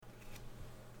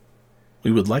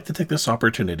We would like to take this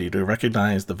opportunity to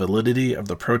recognize the validity of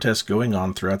the protests going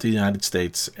on throughout the United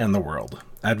States and the world,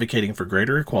 advocating for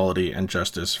greater equality and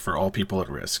justice for all people at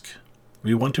risk.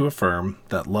 We want to affirm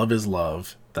that love is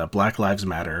love, that Black Lives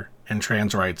Matter, and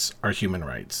trans rights are human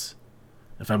rights.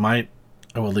 If I might,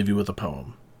 I will leave you with a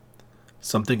poem.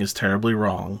 Something is terribly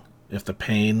wrong if the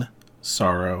pain,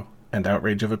 sorrow, and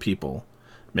outrage of a people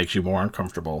makes you more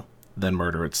uncomfortable than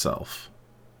murder itself.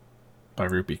 By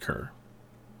Rupi Kaur.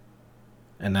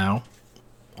 And now,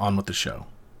 on with the show.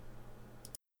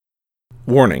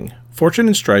 Warning. Fortune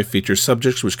and Strife features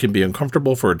subjects which can be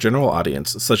uncomfortable for a general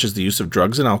audience, such as the use of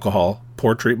drugs and alcohol,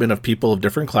 poor treatment of people of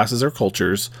different classes or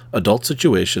cultures, adult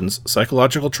situations,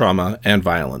 psychological trauma, and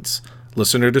violence.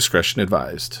 Listener discretion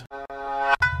advised.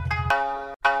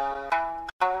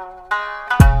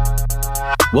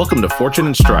 Welcome to Fortune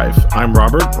and Strife. I'm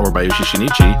Robert, or Bayushi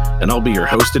Shinichi, and I'll be your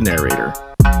host and narrator.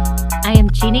 I am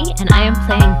Jeannie, and I am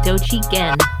playing Dochi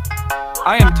Gen.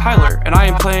 I am Tyler, and I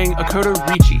am playing Akoto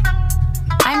Richi.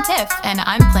 I'm Tiff, and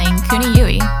I'm playing Kuni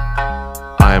Yui.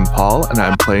 I am Paul, and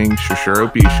I'm playing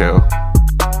Shoshiro Bisho.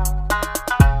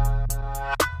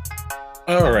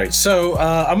 Alright, so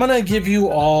I'm going to give you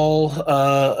all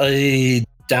a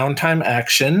downtime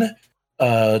action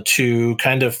to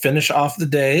kind of finish off the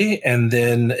day, and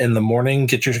then in the morning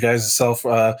get your guys self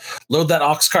load that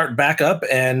ox cart back up,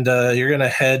 and you're gonna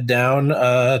head down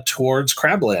towards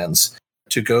Crablands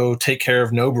to go take care of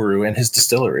Noboru and his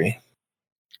distillery.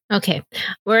 Okay,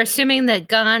 we're assuming that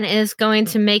Gon is going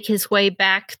to make his way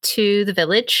back to the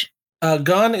village.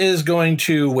 Gon is going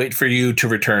to wait for you to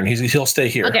return. He'll stay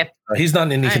here. Okay, he's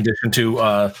not in any condition to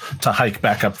hike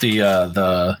back up the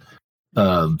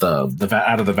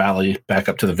out of the valley back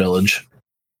up to the village.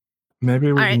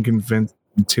 Maybe we can convince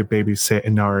him to babysit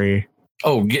Inari.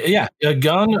 Oh yeah,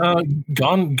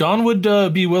 Gon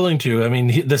would be willing to. I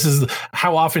mean, this is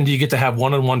how often do you get to have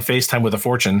one-on-one FaceTime with a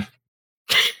fortune?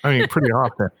 I mean, pretty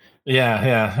often.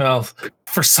 Yeah. Well,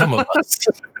 for some of us.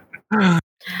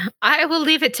 I will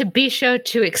leave it to Bisho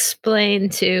to explain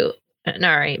to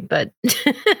Inari, but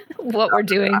what we're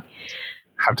doing. I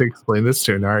have to explain this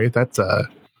to Inari. That's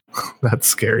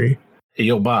scary. Hey,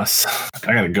 yo, boss,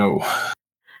 I gotta go.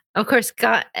 Of course,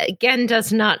 Gen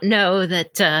does not know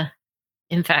that,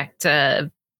 in fact,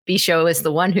 Bisho is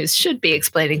the one who should be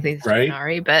explaining things to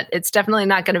Inari, but it's definitely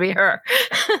not going to be her.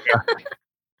 Yeah.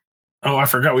 Oh, I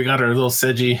forgot we got our little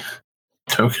Seiji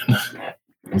token.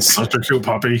 It's such a cute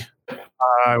puppy.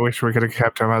 I wish we could have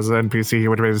kept him as an NPC. He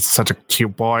would have been such a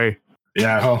cute boy.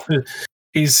 Yeah, well,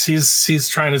 he's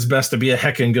trying his best to be a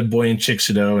heckin' good boy in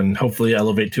Chiksudo and hopefully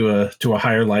elevate to a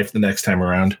higher life the next time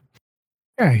around.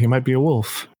 Yeah, he might be a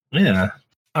wolf. Yeah.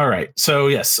 All right. So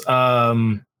yes,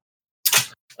 downtime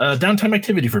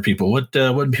activity for people. What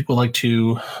do people like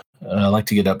to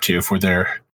get up to for their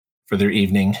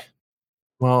evening?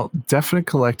 Well, definitely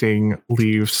collecting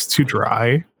leaves to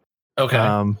dry.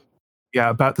 Okay. Yeah,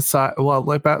 about the size.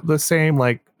 Well, about the same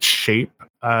shape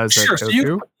as sure. So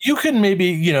you can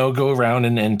maybe go around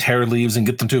and tear leaves and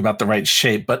get them to about the right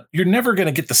shape, but you're never going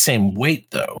to get the same weight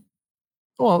though.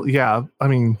 Well, yeah. I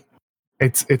mean,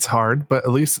 it's hard, but at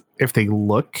least if they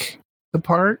look the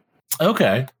part.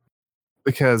 Okay.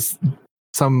 Because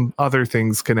some other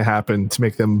things can happen to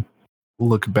make them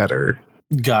look better.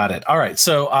 Got it. All right.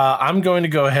 So I'm going to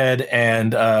go ahead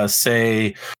and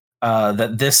say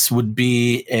that this would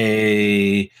be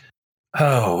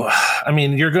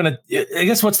you're going to, I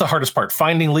guess what's the hardest part?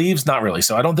 Finding leaves? Not really.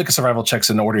 So I don't think a survival check's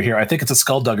in order here. I think it's a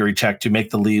skullduggery check to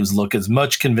make the leaves look as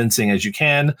much convincing as you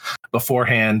can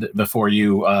beforehand before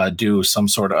you do some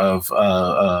sort of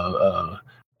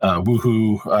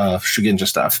woohoo Shugenja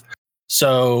stuff.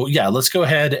 So yeah, let's go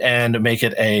ahead and make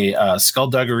it a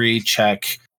skullduggery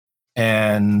check.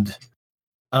 And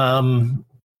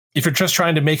if you're just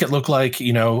trying to make it look like,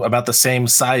 about the same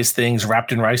size things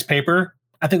wrapped in rice paper,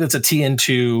 I think that's a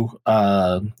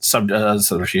TN2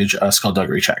 subterfuge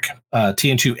skullduggery check.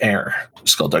 TN2 air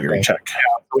skullduggery check.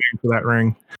 Waiting for that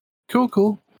ring.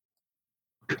 Cool.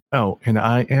 Oh, and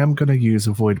I am going to use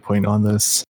a void point on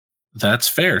this. That's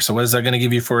fair. So what is that going to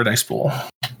give you for a dice pool?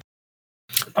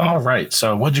 All right.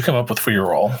 So what'd you come up with for your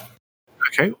roll?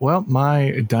 Okay, well,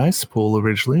 my dice pool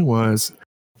originally was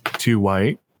 2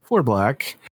 white, 4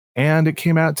 black, and it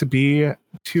came out to be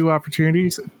 2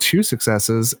 opportunities, 2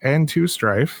 successes, and 2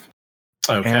 strife.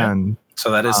 Okay, and,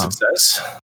 so that is success.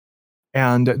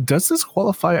 And does this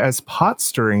qualify as pot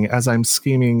stirring as I'm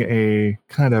scheming a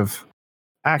kind of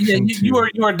action? Yeah,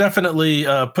 you are definitely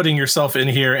putting yourself in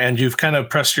here, and you've kind of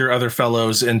pressed your other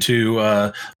fellows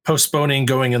into postponing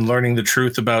going and learning the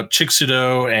truth about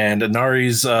Chiksudo and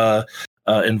Inari's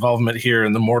involvement here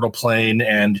in the mortal plane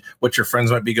and what your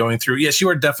friends might be going through, yes, you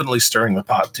are definitely stirring the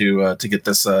pot to get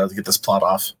this plot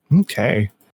off. Okay.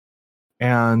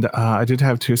 And I did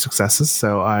have 2 successes,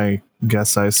 so I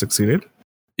guess I succeeded.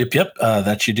 Yep,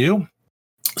 that you do.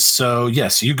 So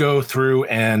yes, you go through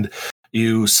and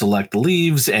you select the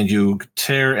leaves and you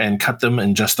tear and cut them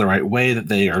in just the right way that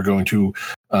they are going to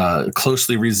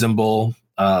closely resemble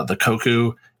the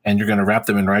koku, and you're going to wrap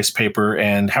them in rice paper.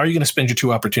 And how are you going to spend your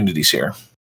 2 opportunities here?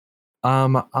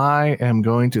 I am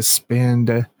going to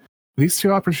spend these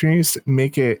 2 opportunities to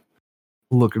make it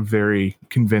look very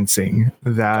convincing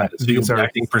that so these are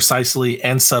acting precisely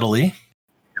and subtly.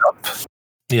 Yep.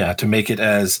 Yeah, to make it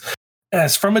as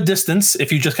from a distance, if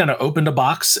you just kind of opened a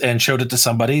box and showed it to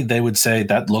somebody, they would say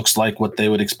that looks like what they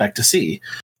would expect to see.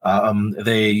 So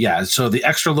the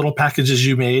extra little packages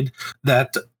you made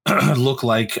that look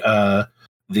like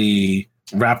the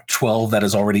wrapped 12 that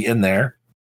is already in there,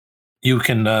 you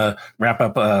can wrap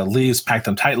up leaves, pack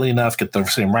them tightly enough, get the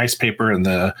same rice paper and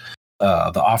the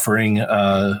offering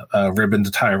ribbon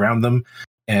to tie around them,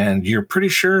 and you're pretty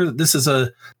sure that this is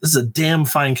a damn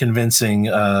fine convincing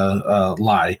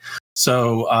lie.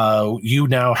 So you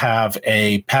now have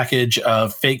a package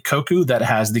of fake koku that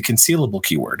has the concealable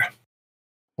keyword.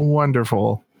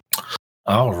 Wonderful.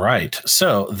 All right.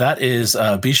 So that is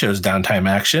Bishow's downtime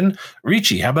action.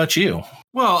 Richie, how about you?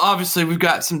 Well, obviously we've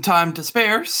got some time to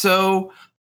spare, so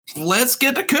let's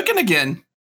get to cooking again.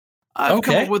 I've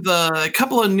come up with a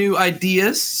couple of new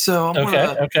ideas, so I'm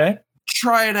going to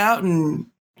try it out and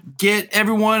get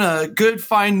everyone a good,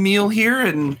 fine meal here.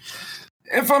 And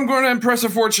if I'm going to impress a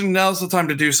fortune, now's the time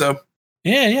to do so.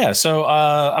 Yeah. So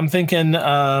I'm thinking,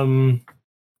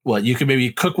 you could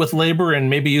maybe cook with labor and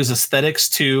maybe use aesthetics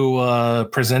to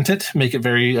present it, make it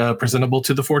very presentable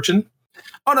to the fortune.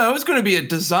 Oh, no, it's going to be a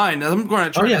design. I'm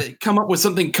going to try to come up with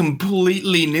something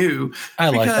completely new. I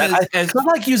like that. I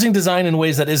like using design in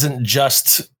ways that isn't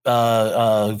just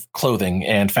clothing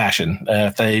and fashion.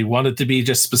 If they wanted to be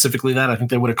just specifically that, I think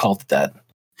they would have called it that.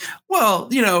 Well,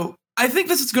 I think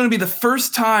this is going to be the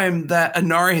first time that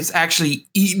Inari has actually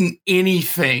eaten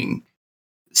anything.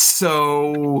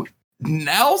 So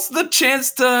now's the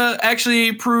chance to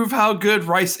actually prove how good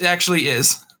rice actually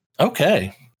is.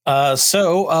 Okay.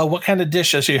 So what kind of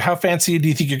dish? How fancy do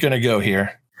you think you're going to go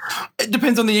here? It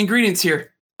depends on the ingredients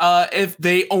here. If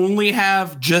they only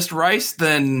have just rice,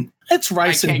 then it's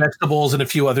rice and vegetables and a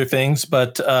few other things.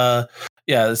 But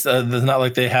it's not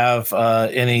like they have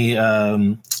any.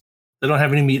 They don't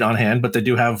have any meat on hand, but they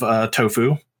do have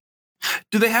tofu.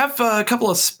 Do they have a couple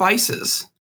of spices?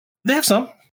 They have some.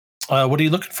 What are you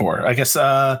looking for? I guess.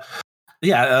 How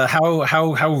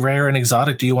rare and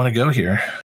exotic do you want to go here?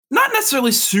 Not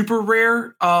necessarily super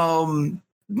rare.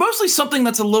 Mostly something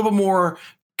that's a little bit more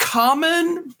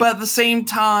common, but at the same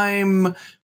time,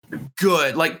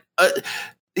 good. Like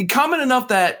common enough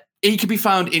that it can be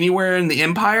found anywhere in the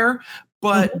Empire,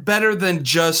 but better than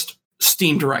just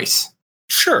steamed rice.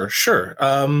 Sure.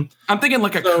 I'm thinking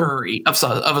like a curry of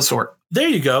a sort. There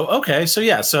you go. Okay, so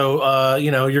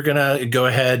you're gonna go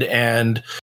ahead and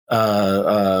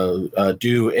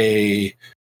do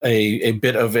a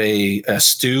bit of a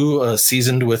stew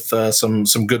seasoned with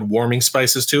some good warming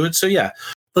spices to it. So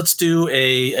let's do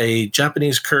a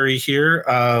Japanese curry here.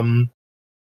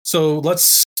 So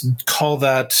let's call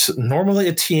that normally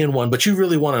a TN1, but you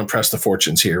really want to impress the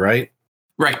fortunes here, right?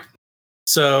 Right.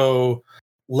 So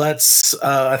let's.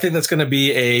 I think that's going to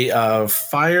be a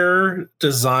fire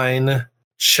design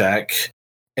check.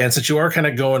 And since you are kind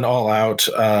of going all out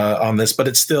on this, but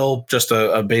it's still just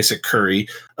a basic curry,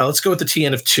 let's go with the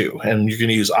TN of 2, and you're going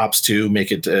to use Ops to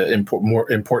make it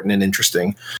more important and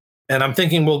interesting. And I'm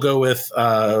thinking we'll go with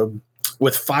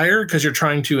fire because you're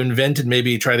trying to invent and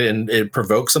maybe try to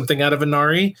provoke something out of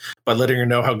Inari by letting her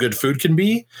know how good food can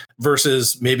be,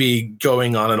 versus maybe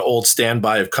going on an old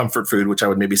standby of comfort food, which I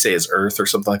would maybe say is earth or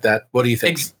something like that. What do you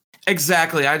think?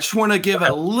 Exactly. I just want to give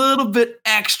a little bit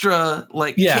extra,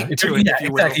 kick to it, if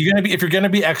you will. Exactly. If you're gonna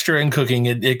be extra in cooking,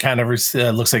 it kind of looks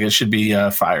like it should be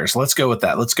fire. So let's go with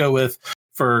that. Let's go with,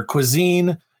 for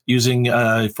cuisine, using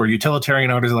for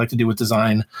utilitarian artists I like to do with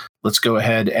design. Let's go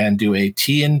ahead and do a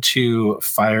TN2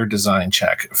 fire design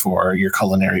check for your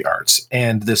culinary arts,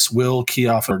 and this will key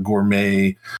off a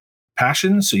gourmet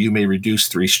passion, so you may reduce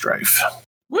 3 strife.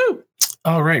 Woo!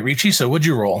 All right, Richie. So what'd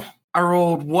you roll? I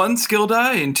rolled 1 skill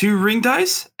die and 2 ring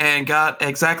dice and got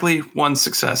exactly 1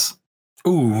 success.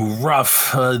 Ooh,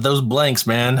 rough. Those blanks,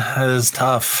 man. That is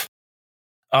tough.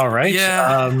 All right.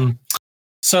 Yeah.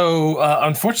 So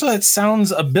unfortunately, it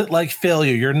sounds a bit like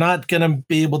failure. You're not going to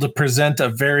be able to present a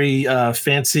very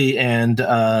fancy and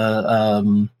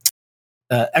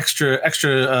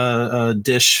extra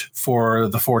dish for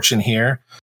the fortune here.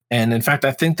 And in fact,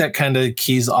 I think that kind of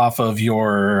keys off of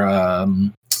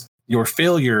your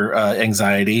failure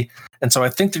anxiety. And so I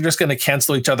think they're just going to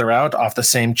cancel each other out off the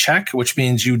same check, which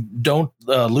means you don't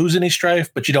lose any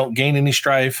strife, but you don't gain any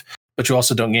strife, but you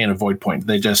also don't gain a void point.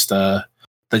 They just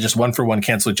 1 for 1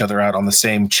 cancel each other out on the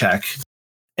same check.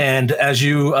 And as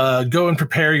you go and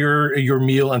prepare your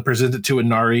meal and present it to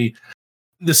Inari,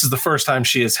 this is the first time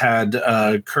she has had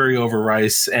curry over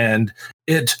rice, and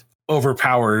it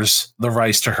overpowers the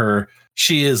rice to her.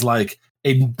 She is like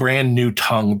a brand new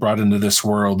tongue brought into this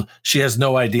world. She has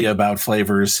no idea about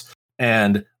flavors,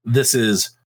 and this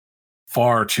is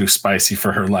far too spicy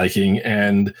for her liking.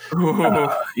 And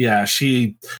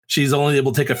she's only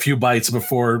able to take a few bites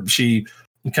before she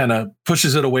kind of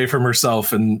pushes it away from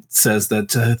herself and says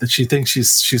that she thinks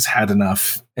she's had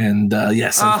enough. And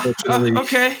yes, unfortunately,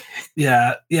 okay,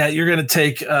 you're gonna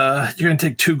take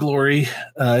 2 glory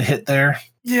hit there.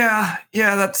 Yeah,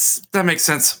 that makes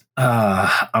sense.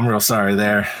 I'm real sorry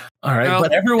there. All right,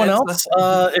 but everyone else,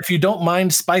 if you don't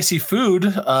mind spicy food,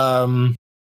 you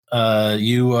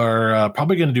are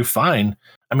probably going to do fine.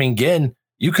 I mean, Gin,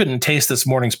 you couldn't taste this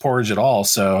morning's porridge at all,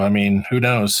 so I mean, who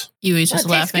knows? Yui's just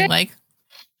laughing like.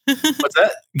 What's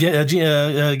that?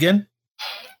 Again?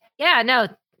 Yeah, no,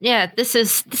 yeah. This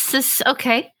is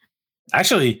okay.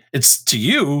 Actually, it's to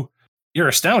you. You're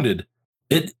astounded.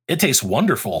 It tastes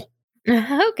wonderful.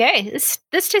 Okay, this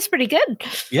tastes pretty good.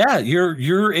 Yeah,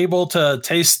 you're able to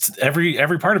taste every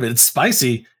part of it. It's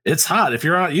spicy. It's hot. If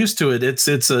you're not used to it, it's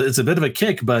a bit of a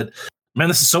kick. But man,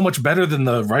 this is so much better than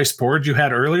the rice porridge you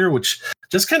had earlier, which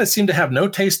just kind of seemed to have no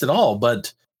taste at all.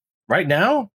 But right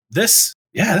now, this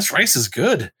rice is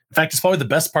good. In fact, it's probably the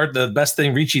best part. The best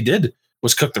thing Ricci did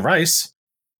was cook the rice.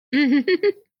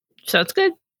 So it's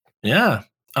good. Yeah.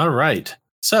 All right.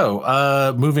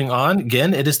 So, moving on.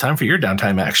 Again, it is time for your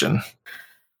downtime action.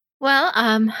 Well,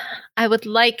 I would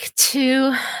like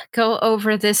to go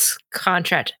over this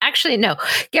contract. Actually, no.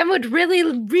 Gen would really,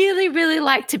 really, really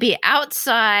like to be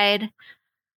outside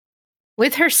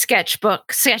with her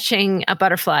sketchbook sketching a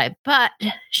butterfly, but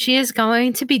she is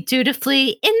going to be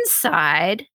dutifully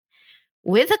inside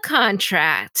with a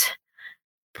contract,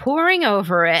 poring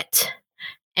over it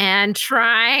and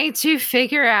trying to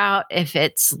figure out if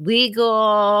it's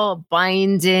legal,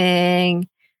 binding,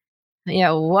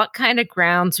 what kind of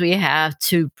grounds we have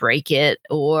to break it,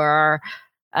 or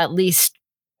at least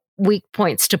weak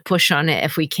points to push on it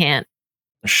if we can't.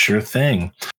 Sure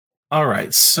thing. All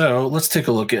right, so let's take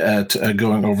a look at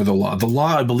going over the law. The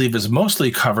law, I believe, is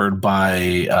mostly covered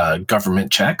by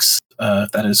government checks,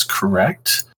 if that is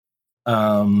correct.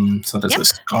 So that's a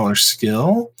scholar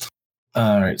skill.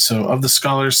 All right, so of the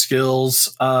scholar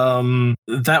skills,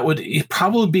 that would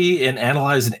probably be an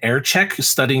analyze and error check,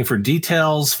 studying for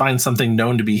details, find something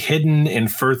known to be hidden,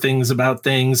 infer things about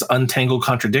things, untangle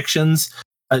contradictions.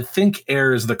 I think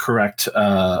error is the correct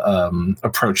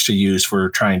approach to use for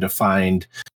trying to find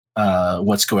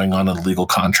what's going on in a legal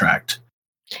contract.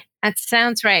 That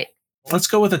sounds right. Let's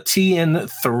go with a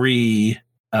TN3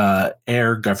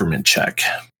 air government check.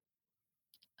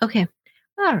 Okay.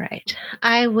 All right.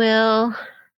 I will.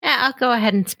 I'll go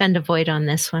ahead and spend a void on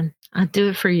this one. I'll do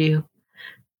it for you.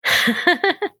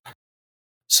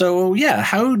 So yeah,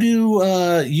 how do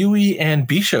Yui and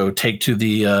Bisho take to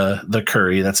the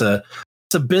curry? It's a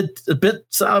bit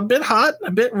hot,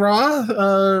 a bit raw.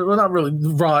 Well, not really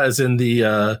raw as in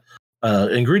the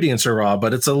ingredients are raw,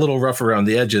 but it's a little rough around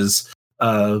the edges.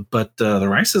 But the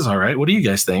rice is all right. What do you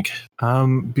guys think?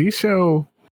 Bisho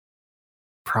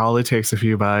probably takes a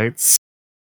few bites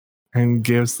and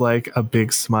gives like a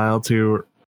big smile to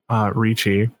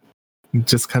Ricci.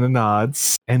 Just kind of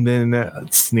nods and then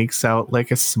sneaks out like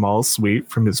a small sweet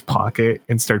from his pocket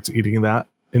and starts eating that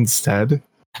instead.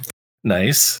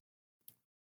 Nice.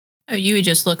 Yui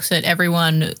just looks at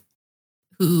everyone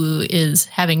who is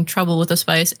having trouble with the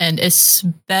spice, and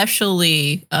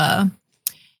especially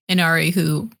Inari,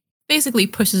 who basically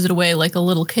pushes it away like a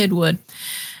little kid would,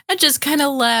 and just kind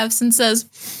of laughs and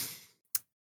says,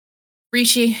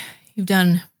 Ricci, you've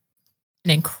done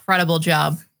an incredible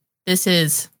job. This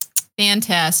is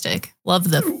fantastic. Love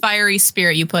the fiery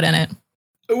spirit you put in it.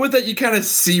 With that, you kind of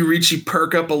see Ricci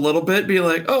perk up a little bit, be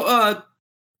like,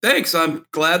 thanks. I'm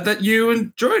glad that you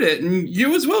enjoyed it. And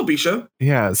you as well, Bisho.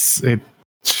 Yes, it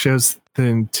shows the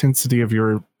intensity of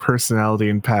your personality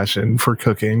and passion for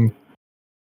cooking.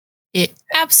 It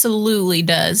absolutely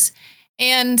does.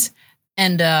 And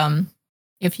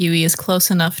if Yui is close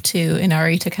enough to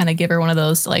Inari to kind of give her one of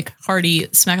those like hearty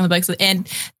smack on the bikes,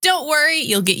 and don't worry,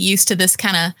 you'll get used to this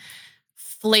kind of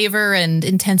flavor and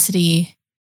intensity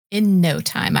in no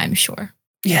time, I'm sure.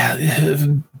 Yeah,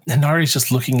 Inari's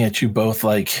just looking at you both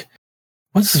like,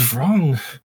 what's wrong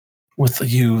with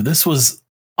you? This was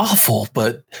awful,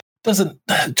 but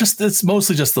it's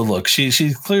mostly just the look.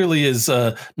 She clearly is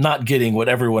not getting what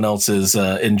everyone else is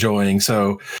enjoying.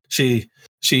 So she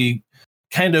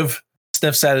kind of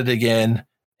sniffs at it again,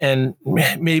 and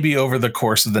maybe over the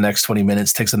course of the next 20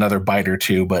 minutes takes another bite or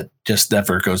two, but just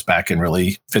never goes back and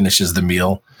really finishes the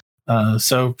meal.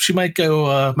 So she might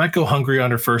go hungry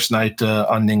on her first night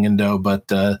on Ningendo,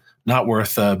 but not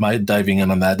worth my diving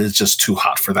in on that. It's just too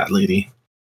hot for that lady.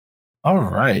 All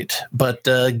right. But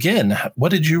again,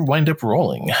 what did you wind up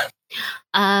rolling?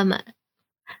 Other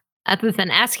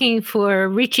than asking for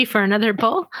Richie for another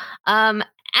bowl,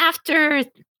 after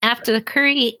the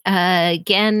curry,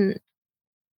 Gen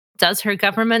does her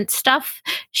government stuff.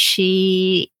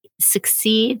 She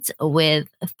succeeds with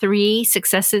 3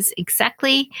 successes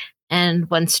exactly and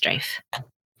 1 strife.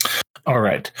 All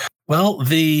right. Well,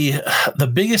 the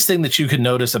biggest thing that you can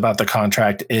notice about the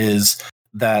contract is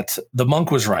that the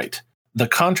monk was right. The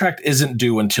contract isn't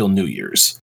due until New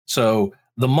Year's. So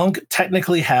the monk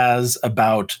technically has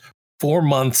about 4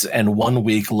 months and 1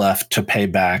 week left to pay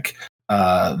back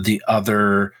the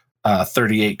other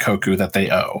 38 koku that they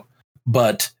owe.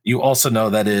 But you also know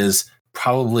that is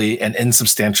probably an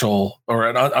insubstantial or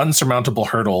an unsurmountable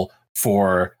hurdle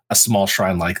for a small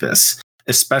shrine like this,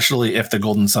 especially if the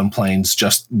Golden Sun Plains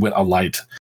just went alight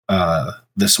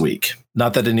this week.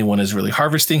 Not that anyone is really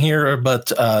harvesting here,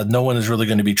 but no one is really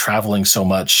going to be traveling so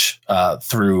much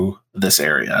through this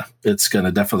area. It's going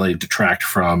to definitely detract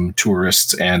from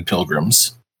tourists and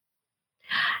pilgrims.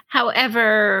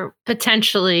 However,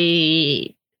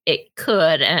 potentially it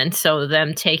could, and so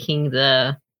them taking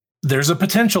there's a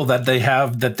potential that they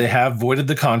have voided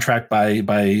the contract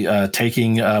by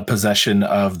taking possession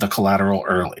of the collateral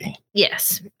early.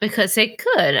 Yes, because it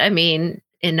could. I mean,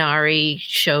 Inari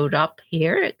showed up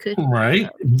here. It could, right?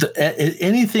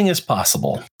 Anything is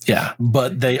possible. Yeah,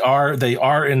 but they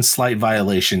are in slight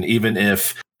violation, even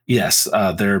if yes,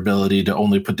 their ability to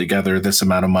only put together this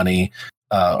amount of money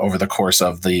over the course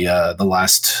of the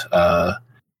last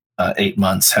 8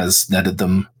 months has netted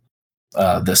them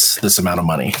this amount of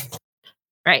money.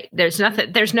 Right. There's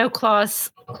no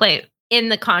clause claim in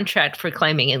the contract for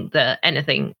claiming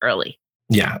anything early.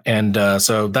 Yeah, and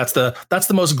so that's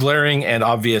the most glaring and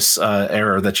obvious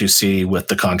error that you see with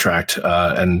the contract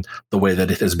and the way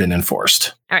that it has been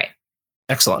enforced. All right.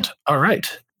 Excellent. All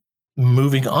right.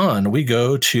 Moving on, we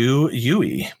go to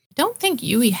Yui. I don't think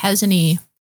Yui has any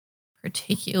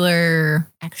particular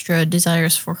extra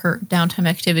desires for her downtime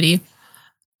activity.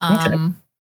 Okay.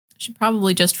 Should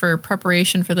probably just for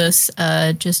preparation for this,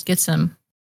 just get some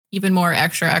even more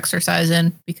extra exercise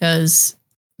in because,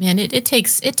 man, it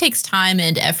takes time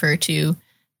and effort to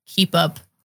keep up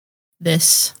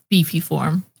this beefy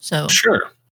form. So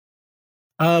sure,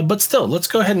 but still, let's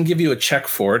go ahead and give you a check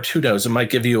for it. Who knows? It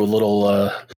might give you a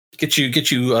little get you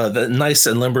the nice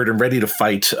and limbered and ready to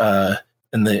fight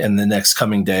in the next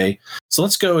coming day. So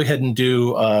let's go ahead and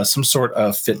do some sort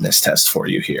of fitness test for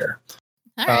you here.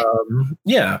 All right.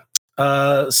 Yeah.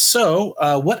 So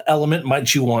what element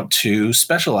might you want to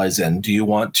specialize in? Do you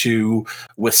want to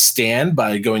withstand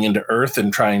by going into earth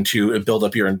and trying to build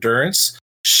up your endurance?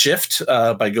 Shift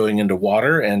by going into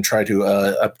water and try to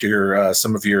up your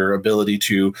some of your ability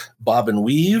to bob and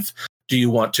weave? Do you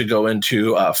want to go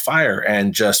into fire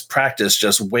and just practice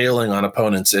just wailing on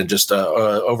opponents and just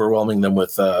overwhelming them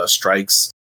with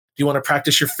strikes? Do you want to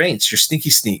practice your feints, your sneaky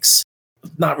sneaks?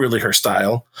 Not really her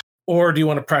style. Or do you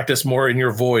want to practice more in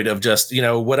your void of just,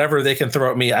 whatever they can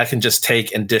throw at me, I can just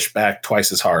take and dish back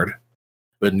twice as hard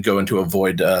and go into a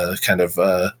void kind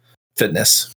of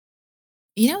fitness?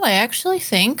 I actually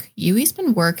think Yui's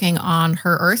been working on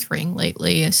her Earth Ring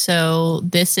lately. So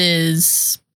this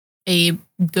is a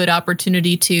good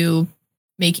opportunity to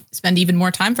spend even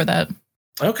more time for that.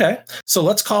 Okay. So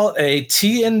let's call it a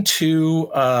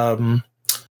TN2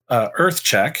 Earth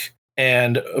check.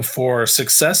 And for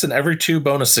success in every 2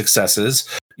 bonus successes,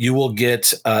 you will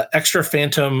get extra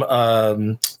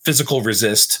phantom physical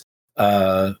resist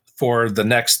for the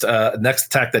next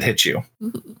attack that hits you.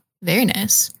 Ooh, very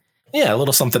nice. Yeah, a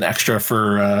little something extra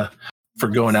for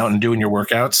going out and doing your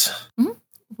workouts. Mm-hmm.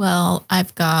 Well,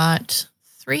 I've got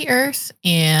 3 Earth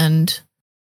and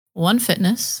 1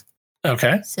 fitness.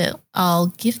 Okay. So I'll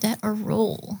give that a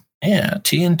roll. Yeah,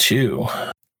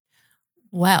 TN2.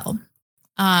 Wow.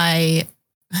 I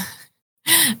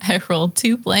rolled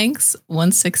 2 blanks,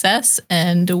 1 success,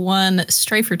 and 1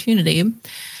 stray fortunity.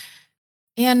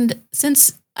 And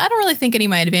since I don't really think any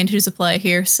of my advantages apply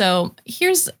here, so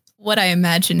here's what I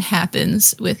imagine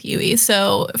happens with Yui.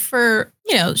 So for,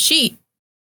 she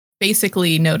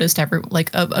basically noticed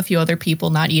a few other people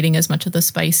not eating as much of the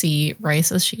spicy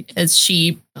rice as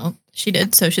she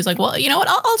did. So she's like, well, you know what?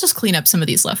 I'll just clean up some of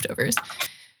these leftovers.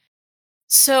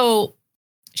 So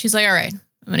she's like, all right,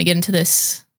 I'm going to get into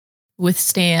this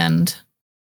withstand.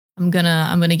 I'm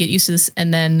gonna get used to this.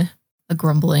 And then a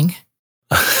grumbling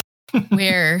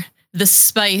where the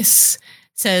spice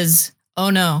says,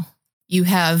 oh no, you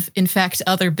have in fact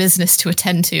other business to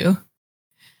attend to.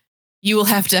 You will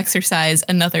have to exercise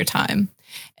another time.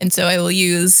 And so I will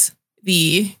use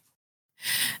the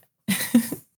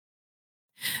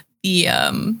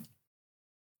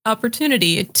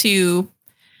opportunity to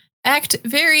act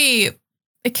very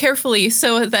carefully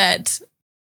so that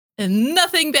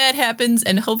nothing bad happens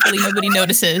and hopefully nobody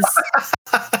notices.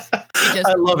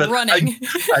 I love it. Running.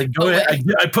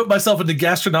 I put myself into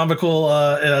gastronomical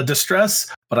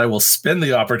distress, but I will spend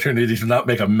the opportunity to not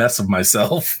make a mess of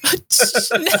myself.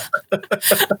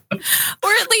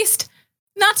 Or at least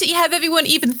not to have everyone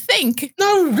even think.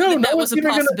 No, that was a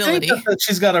possibility. That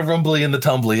she's got a rumbly and the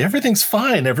tumbly. Everything's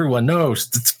fine. Everyone knows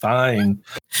it's fine.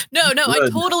 No, good. I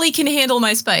totally can handle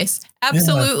my spice.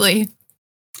 Absolutely. Yeah.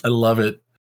 I love it.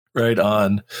 Right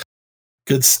on.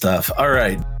 Good stuff. All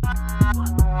right.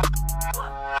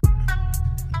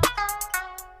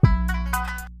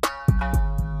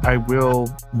 I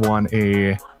will want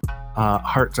a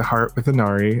heart-to-heart with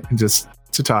Inari and just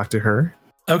to talk to her.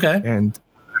 Okay. And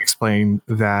explain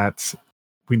that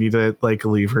we need to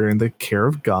leave her in the care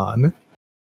of Gon.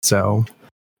 So,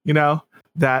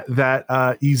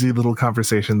 that easy little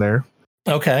conversation there.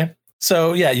 Okay.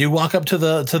 So yeah, you walk up to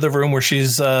the room where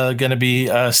she's going to be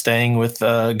staying with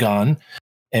Gon,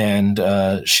 and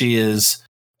she is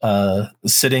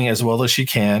sitting as well as she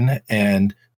can,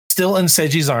 and still in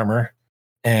Seiji's armor,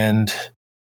 and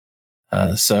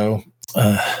so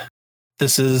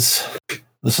this is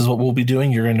what we'll be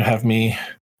doing. You're going to have me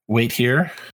wait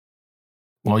here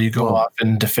while you go off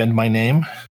and defend my name.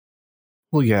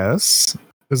 Well, yes,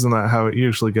 isn't that how it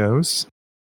usually goes?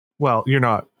 Well, you're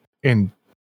not in.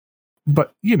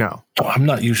 But I'm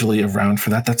not usually around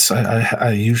for that. That's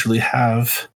I usually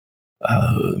have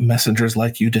messengers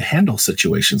like you to handle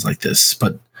situations like this.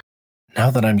 But now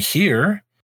that I'm here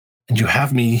and you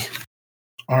have me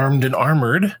armed and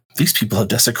armored, these people have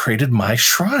desecrated my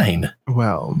shrine.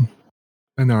 Well,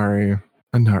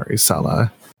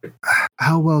 Inari-sama,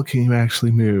 how well can you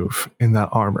actually move in that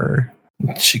armor?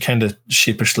 She kind of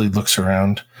sheepishly looks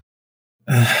around.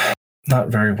 Not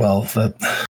very well.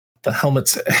 The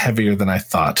helmet's heavier than I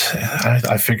thought.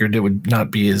 I figured it would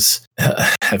not be as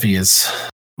heavy as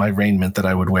my raiment that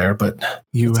I would wear, but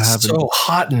it's so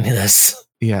hot in this.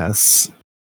 Yes.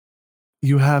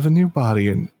 You have a new body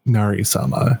in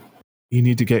Nari-sama. You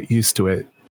need to get used to it.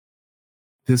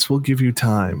 This will give you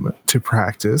time to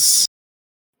practice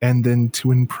and then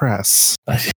to impress.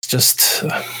 I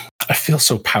feel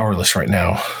so powerless right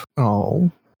now.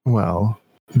 Oh, well,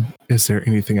 is there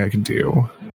anything I can do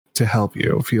to help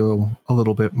you feel a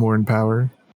little bit more in power?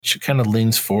 She kind of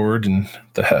leans forward, and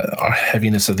the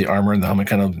heaviness of the armor and the helmet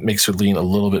kind of makes her lean a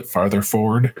little bit farther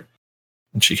forward.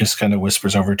 And she just kind of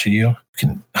whispers over to you, "You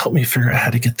can help me figure out how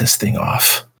to get this thing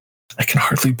off. I can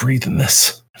hardly breathe in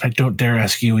this. And I don't dare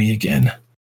ask Yui again."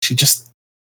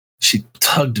 She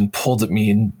tugged and pulled at me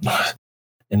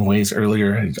in ways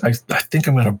earlier. I think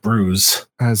I'm going to bruise.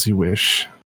 As you wish,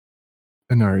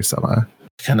 Inari-sama.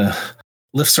 Kind of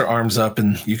lifts her arms up,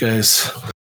 and you guys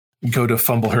go to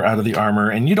fumble her out of the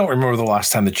armor. And you don't remember the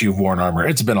last time that you've worn armor.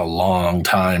 It's been a long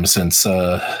time since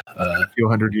a few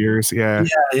hundred years.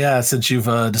 Yeah, since you've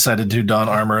decided to don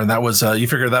armor. And that was you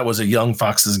figured that was a young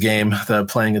Fox's game.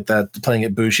 Playing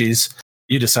at Bushi's,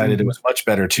 you decided it was much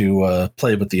better to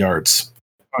play with the arts.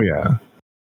 Oh yeah,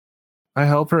 I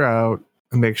help her out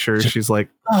and make sure she's like,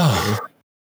 oh,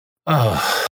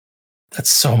 that's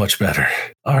so much better.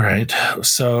 All right.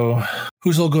 So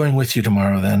who's all going with you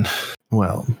tomorrow then?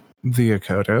 Well, the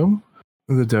Akoto,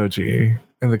 the Doji,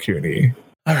 and the Kuni.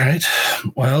 All right.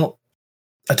 Well,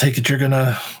 I take it you're going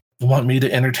to want me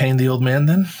to entertain the old man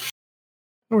then?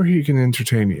 Or he can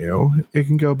entertain you. It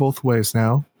can go both ways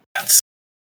now. That's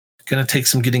going to take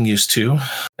some getting used to,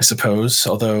 I suppose.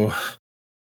 Although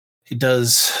he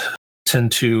does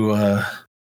tend to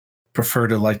prefer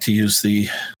to like to use the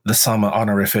Sama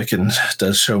honorific, and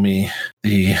does show me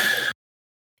the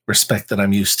respect that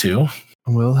I'm used to.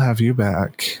 We'll have you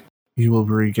back. You will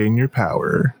regain your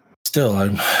power. Still,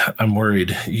 I'm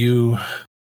worried. You,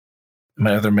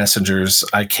 my other messengers,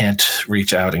 I can't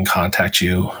reach out and contact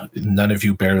you. None of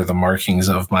you bear the markings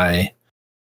of my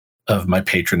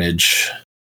patronage.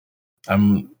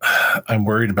 I'm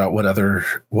worried about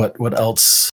what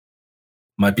else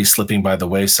might be slipping by the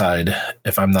wayside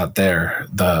if I'm not there.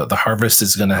 The harvest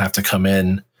is going to have to come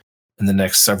in the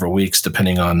next several weeks,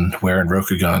 depending on where in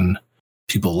Rokugan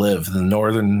people live. The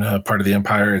northern part of the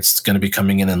empire, it's going to be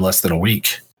coming in less than a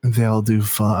week. They'll do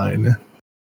fine.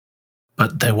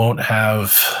 But they won't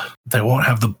have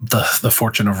the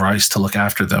fortune of rice to look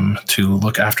after them, to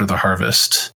look after the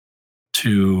harvest,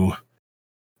 to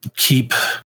keep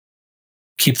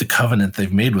the covenant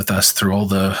they've made with us through all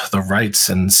the rites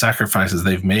and sacrifices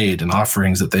they've made and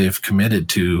offerings that they've committed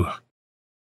to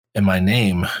in my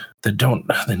name. They no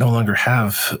longer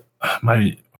have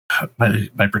my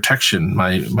protection,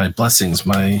 my blessings,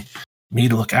 me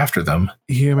to look after them.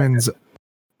 Humans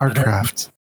are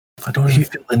crafty. I don't even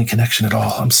feel any connection at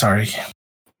all. I'm sorry.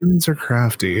 Humans are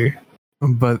crafty,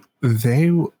 but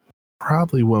they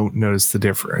probably won't notice the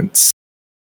difference.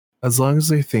 As long as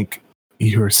they think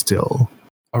you're still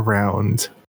around,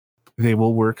 they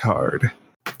will work hard.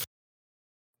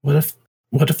 What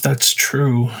if that's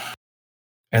true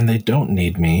and they don't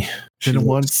need me? She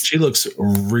looks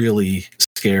really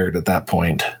scared at that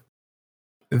point.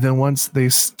 Then once they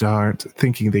start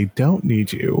thinking they don't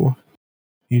need you,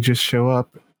 you just show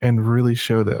up and really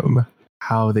show them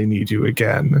how they need you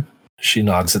again. She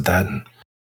nods at that.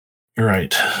 You're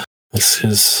right. This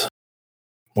is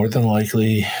more than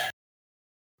likely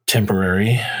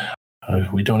temporary.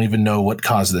 We don't even know what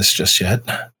caused this just yet.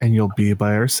 And you'll be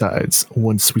by our sides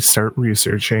once we start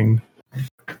researching.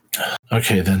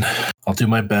 Okay, then. I'll do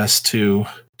my best to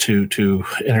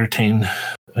entertain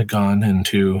Agon and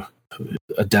to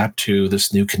adapt to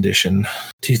this new condition.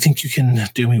 Do you think you can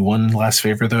do me one last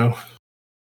favor, though?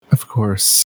 Of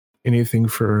course. Anything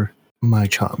for my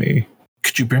Kami.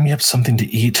 Could you bring me up something to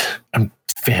eat? I'm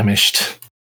famished.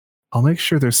 I'll make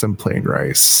sure there's some plain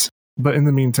rice. But in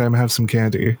the meantime, have some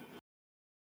candy.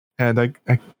 And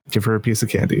I give her a piece of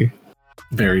candy.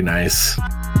 Very nice.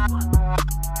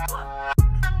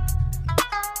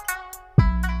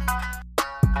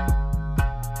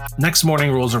 Next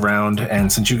morning rolls around,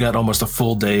 and since you got almost a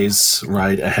full day's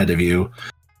ride ahead of you,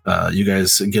 you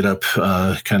guys get up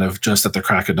kind of just at the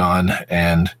crack of dawn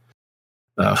and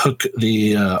hook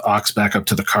the ox back up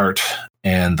to the cart,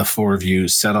 and the four of you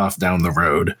set off down the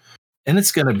road. And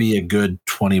it's going to be a good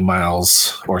 20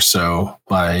 miles or so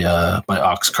by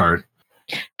ox cart.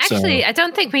 Actually, I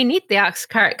don't think we need the ox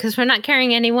cart because we're not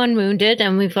carrying anyone wounded,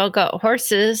 and we've all got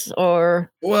horses.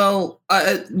 Well,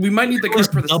 we might need the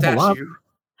cart for the statue.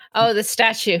 Oh, the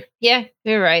statue. Yeah,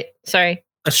 you're right. Sorry.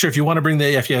 That's true. If you want to bring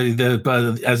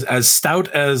as stout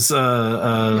as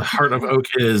Heart of Oak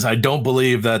is, I don't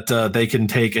believe that they can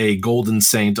take a golden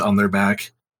saint on their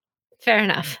back. Fair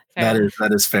enough. That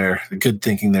is fair. Good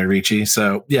thinking there, Ricci.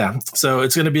 So yeah, so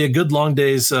it's going to be a good long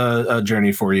day's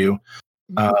journey for you.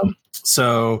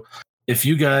 So if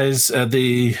you guys,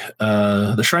 the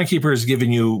Shrine Keeper is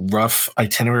giving you rough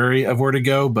itinerary of where to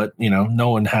go, but no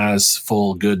one has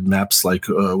full good maps like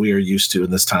we are used to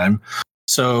in this time.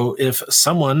 So if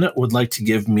someone would like to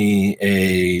give me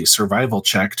a survival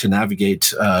check to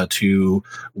navigate to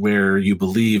where you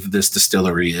believe this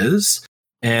distillery is,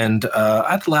 and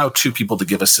I'd allow 2 people to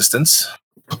give assistance.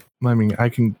 I mean, I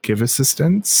can give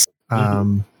assistance.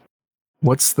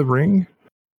 What's the ring?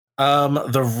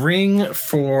 The ring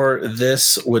for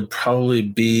this would probably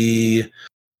be,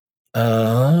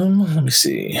 let me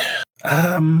see.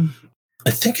 I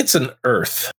think it's an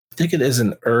earth. I think it is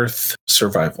an earth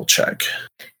survival check.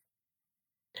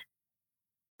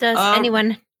 Does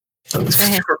anyone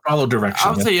follow directions?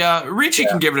 I would say Ricci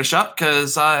can give it a shot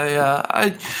because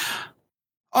I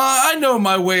know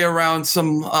my way around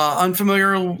some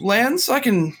unfamiliar lands. I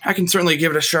can certainly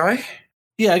give it a try.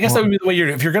 Yeah, I guess that would be the way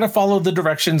if you're going to follow the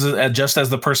directions just as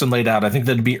the person laid out, I think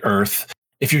that'd be earth.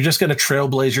 If you're just going to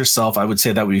trailblaze yourself, I would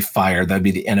say that would be fire. That'd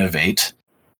be the innovate.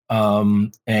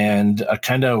 And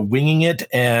kind of winging it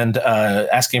and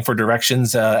asking for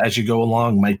directions as you go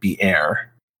along might be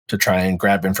air, to try and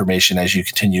grab information as you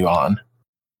continue on.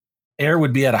 Air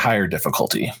would be at a higher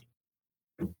difficulty.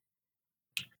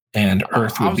 And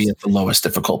earth would be at the lowest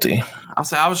difficulty. I'll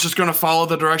say I was just going to follow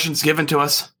the directions given to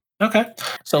us. Okay.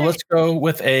 So let's go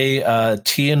with a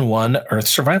T&1 earth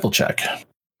survival check.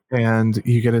 And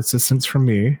you get assistance from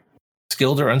me.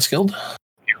 Skilled or unskilled?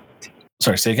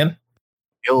 Sorry, say again?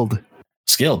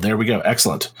 Skilled. There we go.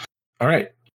 Excellent. All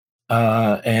right.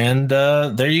 And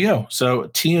there you go. So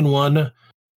T&1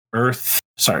 earth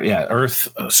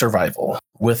survival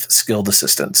with skilled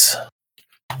assistance.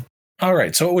 All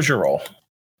right. So what was your roll?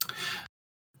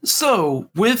 So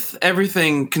with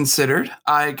everything considered,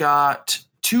 I got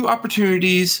 2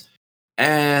 opportunities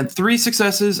and 3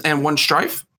 successes and 1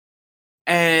 strife.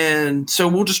 And so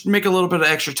we'll just make a little bit of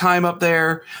extra time up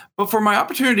there. But for my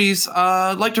opportunities,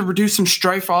 I'd like to reduce some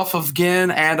strife off of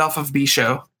Gin and off of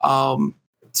Bisho.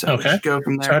 So okay. Go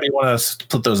from there. So how do you want to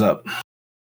split those up?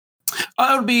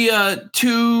 It would be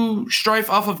 2 strife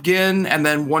off of Gin and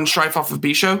then 1 strife off of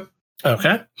Bisho.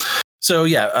 Okay. So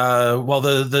yeah, well,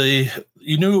 the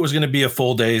you knew it was going to be a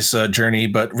full day's journey,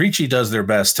 but Ricci does their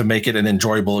best to make it an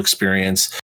enjoyable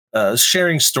experience.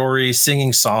 Sharing stories,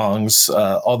 singing songs,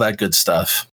 all that good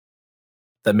stuff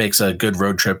that makes a good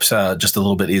road trip just a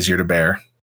little bit easier to bear.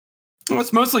 Well,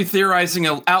 it's mostly theorizing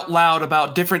out loud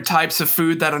about different types of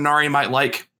food that Inari might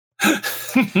like.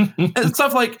 And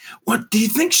stuff like, what do you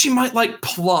think she might like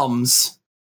plums?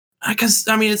 Because,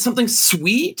 I mean, it's something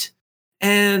sweet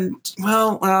and,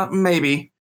 well,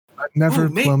 maybe. Never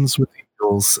plums with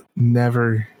eagles.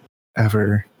 Never,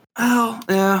 ever. Oh,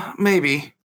 yeah,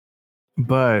 maybe.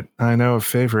 But I know a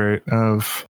favorite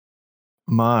of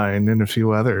mine and a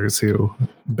few others who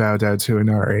bowed out to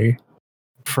Inari.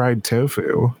 Fried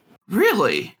tofu.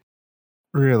 Really?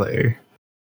 Really?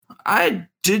 I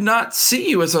did not see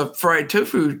you as a fried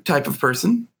tofu type of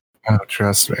person. Oh,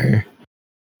 trust me.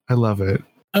 I love it.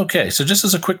 Okay, so just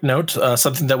as a quick note,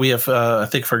 something that we have, I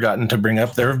think, forgotten to bring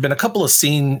up, there have been a couple of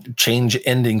scene change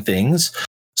ending things.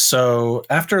 So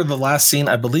after the last scene,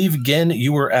 I believe, Gin,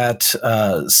 you were at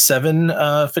 7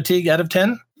 fatigue out of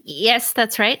 10? Yes,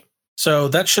 that's right. So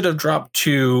that should have dropped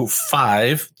to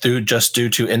 5 due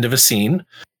to end of a scene.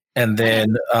 And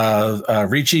then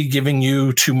Ricci giving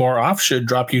you 2 more off should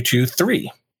drop you to 3.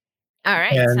 All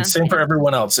right. And same for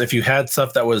everyone else. If you had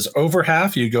stuff that was over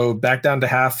half, you go back down to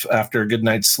half after a good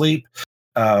night's sleep.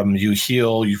 You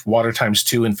heal, you water times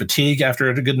 2 in fatigue after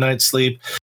a good night's sleep.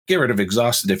 Get rid of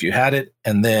exhausted if you had it.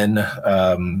 And then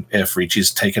if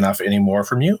Ricci's taken off any more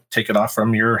from you, take it off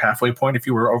from your halfway point if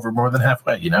you were over more than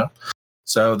halfway, you know?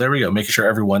 So there we go. Making sure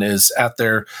everyone is at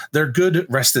their good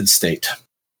rested state.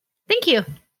 Thank you.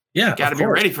 Yeah. Got to be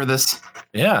ready for this.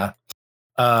 Yeah.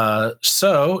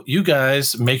 So you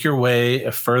guys make your way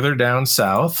further down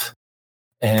south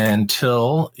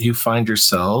until you find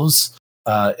yourselves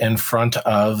in front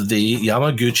of the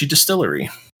Yamaguchi Distillery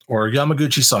or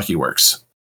Yamaguchi Sake Works.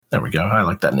 There we go. I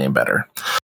like that name better.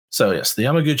 So yes, the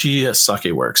Yamaguchi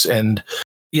Sake Works. And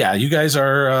yeah, you guys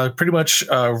are pretty much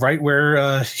right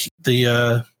where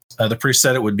the priest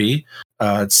said it would be.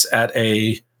 It's at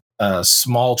a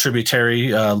small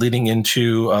tributary leading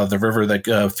into the river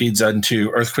that feeds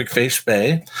into Earthquake Face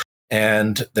Bay.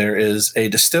 And there is a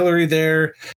distillery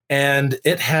there, and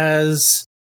it has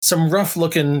some rough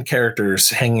looking characters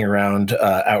hanging around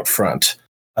out front.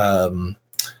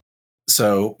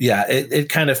 So yeah, it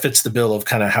kind of fits the bill of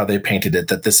kind of how they painted it,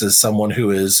 that this is someone who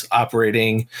is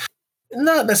operating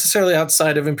not necessarily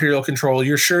outside of Imperial control.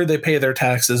 You're sure they pay their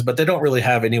taxes, but they don't really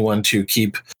have anyone to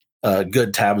keep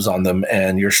good tabs on them,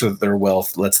 and you're sure that their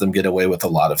wealth lets them get away with a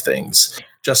lot of things.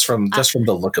 Just from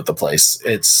the look of the place,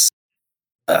 it's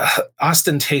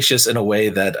ostentatious in a way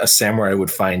that a samurai would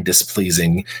find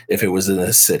displeasing if it was in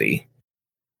a city.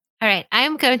 All right, I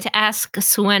am going to ask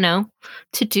Sueno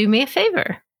to do me a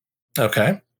favor.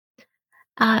 Okay.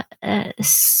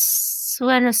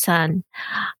 Sueno-san,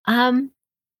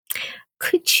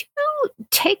 could you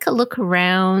take a look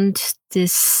around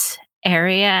this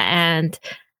area and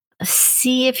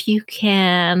see if you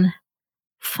can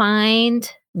find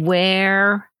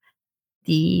where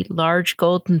the large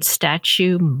golden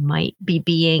statue might be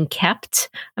being kept?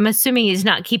 I'm assuming he's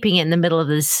not keeping it in the middle of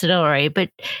the distillery, but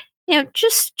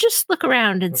just look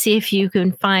around and see if you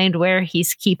can find where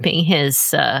he's keeping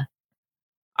his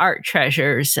art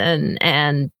treasures,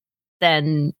 and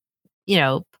then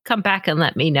come back and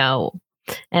let me know.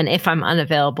 And if I'm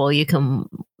unavailable, you can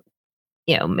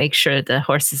make sure the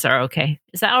horses are okay.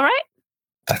 Is that all right?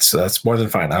 That's more than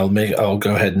fine. I'll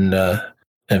go ahead and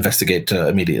investigate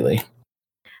immediately.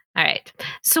 All right.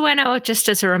 Sueno, just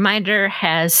as a reminder,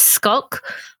 has Skulk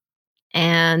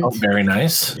and very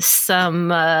nice.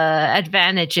 Some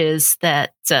advantages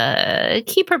that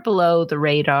keep her below the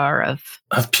radar of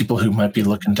people who might be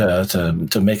looking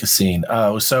to make a scene.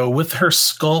 So with her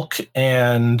Skulk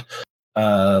and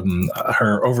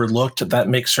her overlooked, that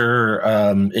makes her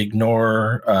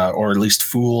ignore or at least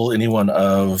fool anyone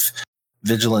of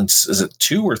vigilance. Is it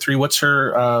 2 or 3? What's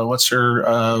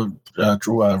her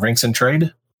ranks in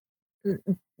trade?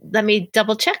 Let me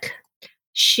double check.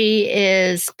 She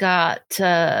is got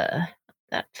that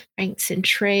ranks in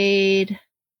trade.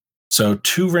 So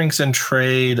 2 ranks in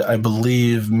trade, I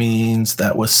believe, means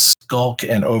that with Skulk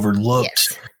and Overlooked,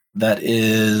 yes. That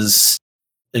is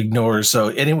ignores.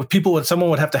 So someone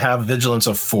would have to have vigilance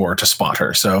of 4 to spot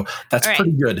her. So that's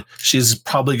pretty good. She's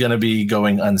probably going to be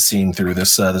going unseen through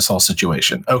this whole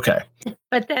situation. Okay.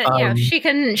 But then, she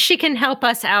can help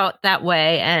us out that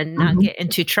way and not get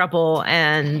into trouble.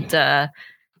 And,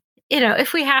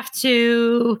 if we have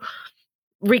to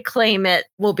reclaim it,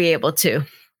 we'll be able to.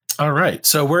 All right.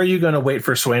 So where are you going to wait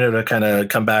for Sueno to kind of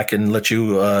come back and let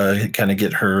you kind of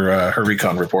get her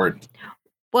recon report?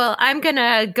 Well, I'm going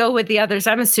to go with the others.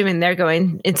 I'm assuming they're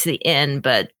going into the inn,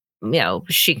 but,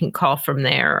 she can call from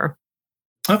there.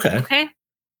 Okay. Okay.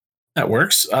 That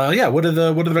works. What do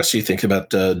the rest of you think about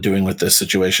doing with this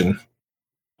situation?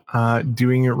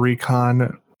 Doing a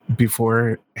recon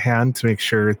beforehand to make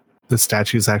sure the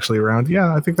statue's actually around.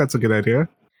 Yeah, I think that's a good idea.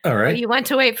 All right. You want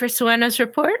to wait for Sueno's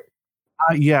report?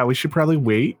 Yeah, we should probably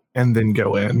wait and then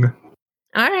go in.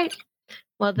 All right.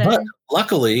 Well, then. But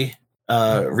luckily,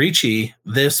 Ricci,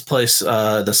 this place,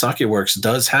 the Sake Works,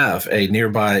 does have a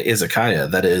nearby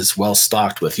izakaya that is well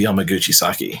stocked with Yamaguchi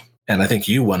sake. And I think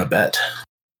you won a bet.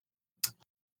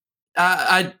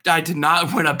 I did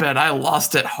not win a bet. I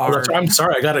lost it hard. I'm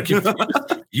sorry. I got it confused.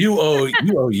 You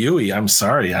owe Yui. I'm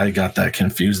sorry. I got that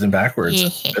confused and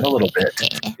backwards a little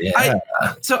bit. Yeah.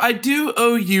 I do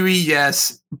owe Yui,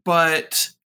 yes, but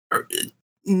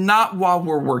not while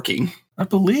we're working. I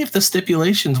believe the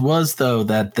stipulations was, though,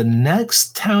 that the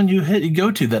next town you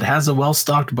go to that has a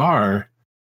well-stocked bar,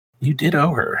 you did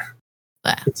owe her.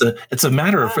 Wow. It's a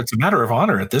matter of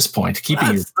honor at this point,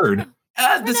 keeping your word.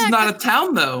 This is not a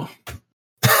town, though.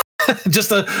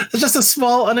 just a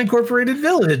small unincorporated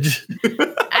village.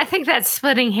 I think that's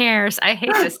splitting hairs. I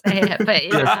hate to say it, but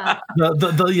yeah.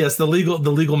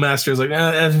 The legal master is like,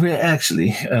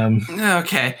 actually.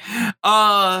 Okay.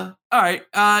 All right.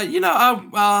 I'll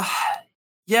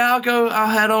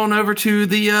head on over to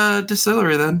the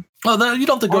distillery then. Well, no, you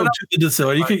don't have to go to the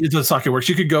distillery. You could to the Sake Works.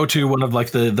 You could go to one of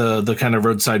like the kind of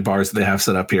roadside bars that they have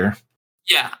set up here.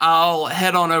 Yeah, I'll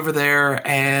head on over there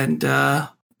and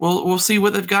we'll see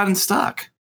what they've got in stock.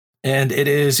 And it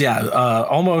is,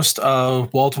 almost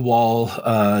wall-to-wall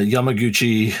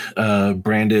Yamaguchi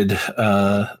branded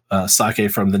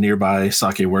sake from the nearby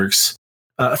Sake Works.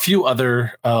 A few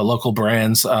other local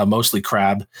brands, mostly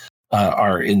Crab,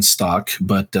 are in stock,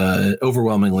 but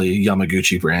overwhelmingly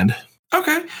Yamaguchi brand.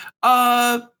 Okay.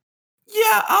 I'll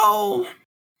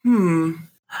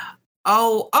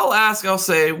ask. I'll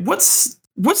say, what's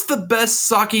the best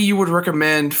sake you would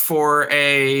recommend for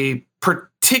a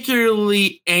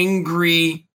particularly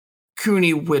angry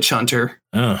Kuni witch hunter?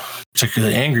 Oh,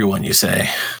 particularly angry one, you say?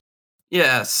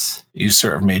 Yes. You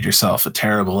sort of made yourself a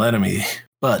terrible enemy,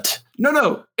 but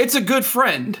no, it's a good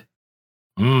friend.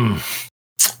 That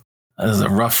is a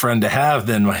rough friend to have,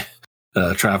 then, my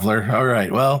traveler. All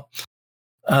right, well,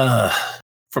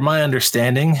 from my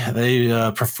understanding, they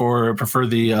prefer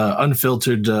the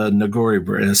unfiltered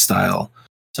Nagori style.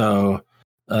 So,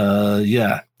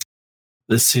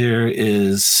 this here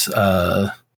is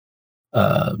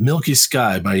Milky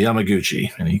Sky by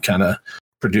Yamaguchi, and he kind of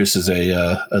produces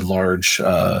a large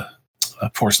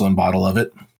porcelain bottle of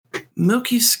it.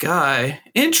 Milky Sky,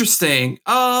 interesting.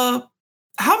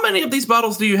 How many of these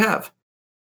bottles do you have?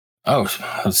 Oh,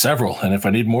 several. And if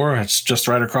I need more, it's just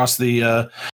right across the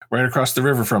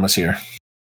river from us here.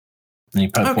 And he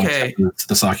points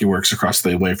the Sake Works across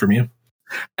the way from you.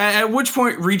 At which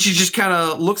point, Ricci just kind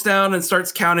of looks down and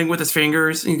starts counting with his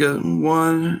fingers. And he goes,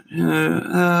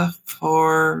 1,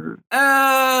 4,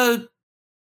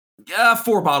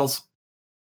 4 bottles.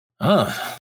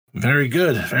 Oh, very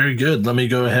good. Very good. Let me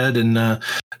go ahead and, are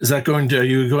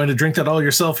you going to drink that all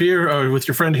yourself here or with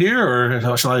your friend here, or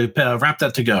shall I wrap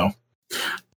that to go?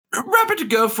 Wrap it to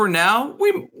go for now.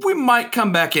 We might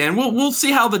come back in. We'll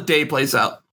see how the day plays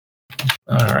out.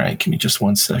 All right. Give me just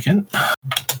 1 second.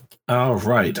 All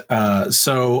right.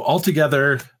 So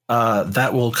altogether,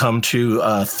 that will come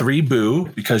to 3 boo,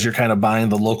 because you're kind of buying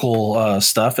the local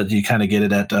stuff and you kind of get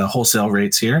it at wholesale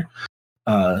rates here.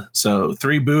 So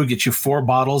 3 boo gets you 4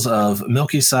 bottles of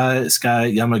Milky Sky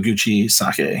Yamaguchi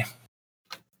sake.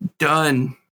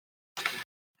 Done.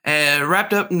 And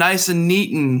wrapped up nice and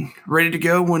neat and ready to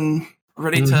go when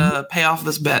ready to pay off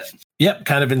this bet. Yep,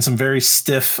 kind of in some very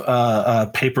stiff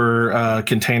paper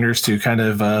containers to kind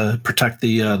of protect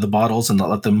the bottles and not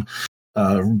let them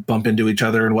bump into each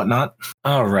other and whatnot.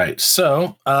 All right.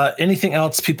 So anything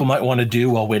else people might want to do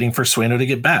while waiting for Sueno to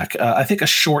get back? I think a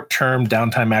short-term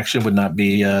downtime action would not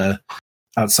be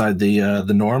outside the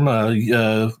norm.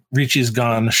 Ricci's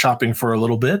gone shopping for a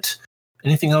little bit.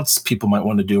 Anything else people might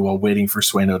want to do while waiting for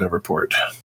Sueno to report?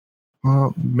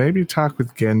 Well, maybe talk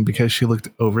with Gen because she looked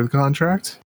over the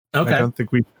contract. Okay. I don't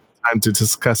think we have time to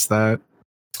discuss that.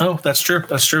 Oh, that's true.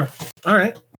 That's true. All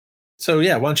right. So,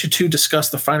 yeah, why don't you two discuss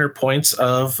the finer points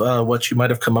of what you might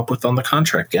have come up with on the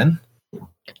contract, Gen?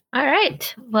 All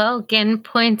right. Well, Gen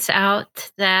points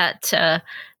out that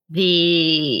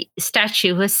the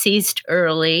statue was seized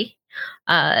early.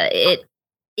 It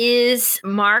is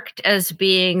marked as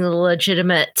being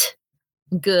legitimate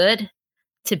good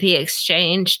to be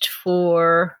exchanged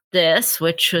for this,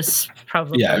 which was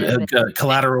probably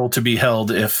collateral to be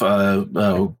held if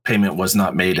payment was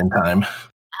not made in time.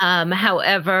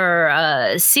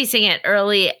 However, seizing it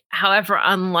early, however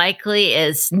unlikely,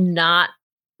 is not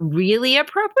really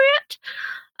appropriate.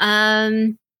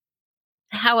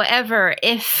 However,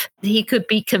 if he could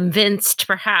be convinced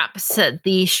perhaps that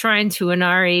the Shrine to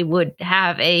Inari would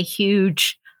have a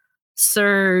huge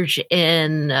surge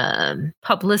in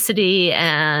publicity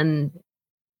and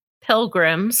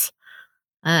pilgrims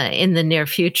in the near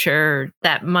future,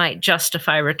 that might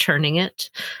justify returning it.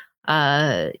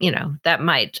 That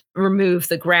might remove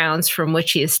the grounds from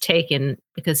which he is taken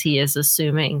because he is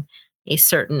assuming a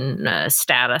certain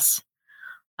status.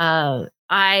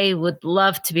 I would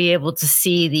love to be able to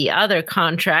see the other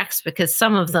contracts because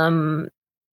some of them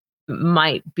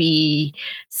might be,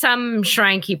 some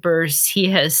shrine keepers he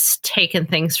has taken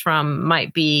things from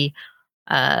might be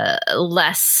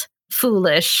less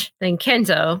foolish than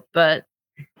Kenzo, but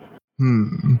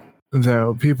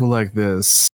though people like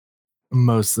this,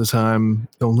 most of the time,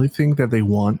 the only thing that they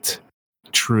want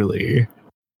truly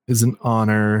is an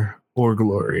honor or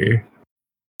glory.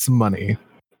 It's money.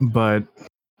 But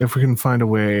if we can find a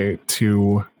way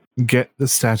to get the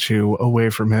statue away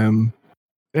from him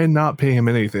and not pay him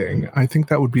anything, I think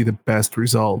that would be the best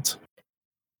result.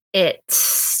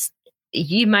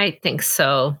 You might think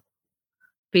so,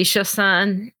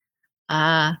 Bisho-san.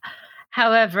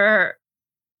 However,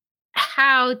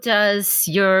 how does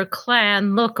your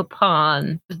clan look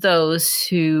upon those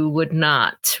who would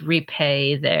not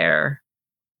repay their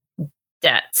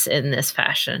debts in this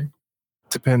fashion?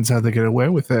 Depends how they get away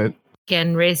with it.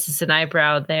 Gen raises an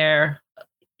eyebrow there.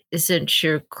 Isn't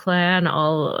your clan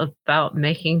all about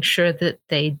making sure that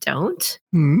they don't?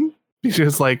 He's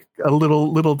just like a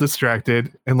little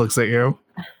distracted and looks at you.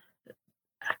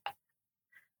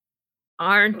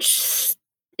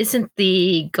 Isn't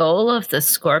the goal of the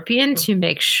Scorpion to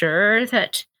make sure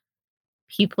that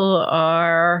people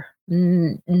are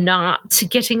not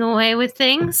getting away with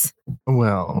things?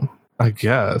 Well, I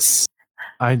guess.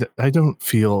 I don't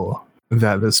feel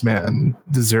that this man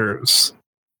deserves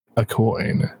a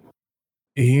coin.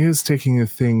 He is taking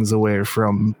things away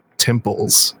from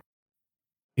temples.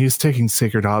 He's taking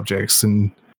sacred objects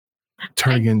and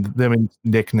turning them into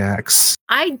knickknacks.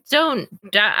 I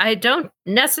don't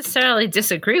necessarily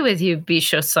disagree with you,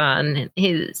 Bisho-san.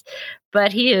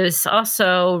 But he is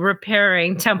also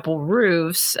repairing temple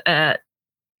roofs.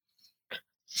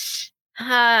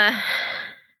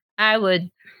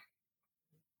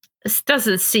 This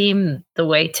doesn't seem the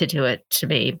way to do it to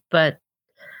me, but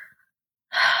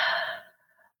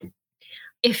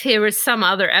if there was some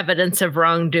other evidence of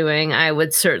wrongdoing, I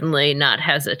would certainly not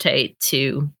hesitate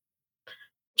to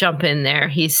jump in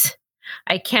there.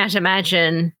 I can't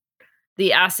imagine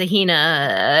the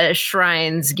Asahina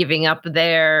shrines giving up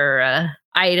their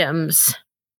items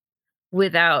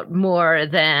without more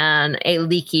than a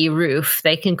leaky roof.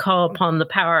 They can call upon the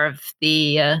power of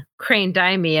the Crane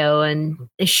Daimyo, and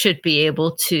they should be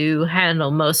able to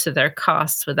handle most of their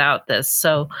costs without this.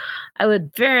 So I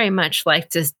would very much like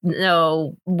to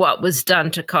know what was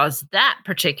done to cause that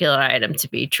particular item to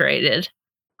be traded.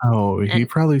 Oh, he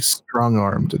probably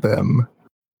strong-armed them.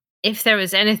 If there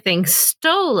was anything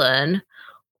stolen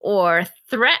or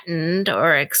threatened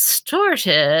or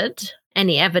extorted,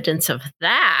 any evidence of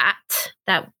that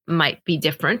might be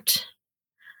different.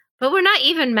 But we're not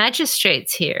even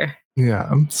magistrates here.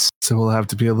 Yeah, so we'll have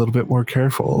to be a little bit more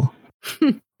careful.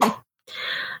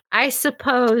 I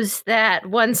suppose that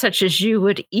one such as you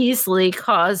would easily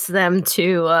cause them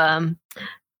to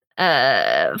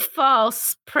fall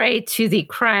prey to the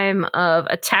crime of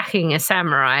attacking a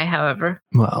samurai, however.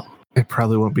 Well, it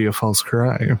probably won't be a false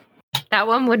crime. That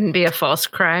one wouldn't be a false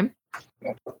crime.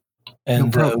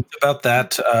 And about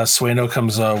that, Sueno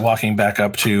comes walking back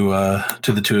up to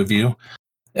the two of you.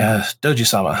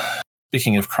 Doji-sama,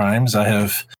 speaking of crimes, I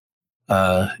have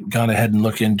gone ahead and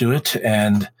looked into it,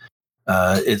 and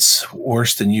it's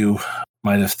worse than you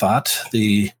might have thought.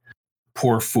 The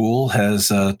poor fool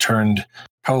has turned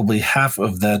probably half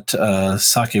of that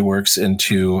sake works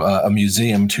into a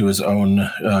museum to his own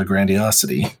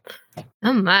grandiosity.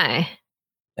 Oh my.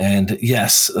 And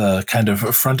yes, kind of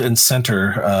front and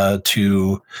center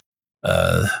to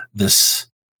this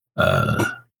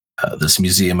this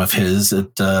museum of his.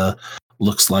 It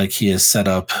looks like he has set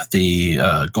up the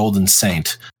Golden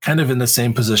Saint, kind of in the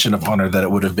same position of honor that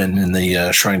it would have been in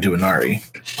the Shrine to Inari.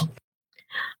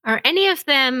 Are any of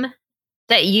them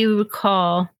that you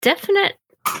recall definite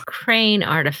crane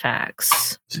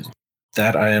artifacts?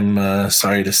 That I am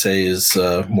sorry to say is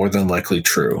more than likely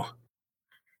true.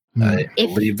 I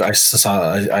believe I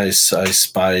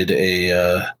spied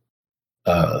a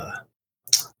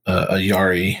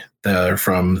Yari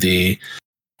from the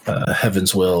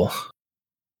Heaven's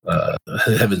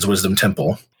Wisdom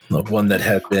Temple, one that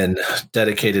had been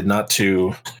dedicated not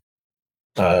to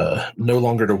no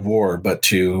longer to war, but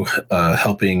to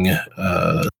helping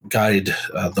guide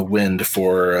the wind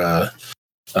for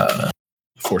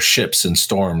ships and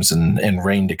storms and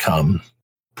rain to come.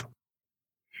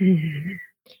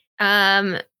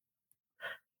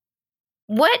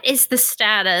 What is the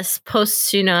status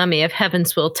post tsunami of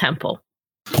Heaven's Will Temple?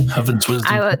 Heaven's Wisdom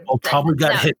Temple probably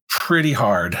got hit pretty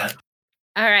hard.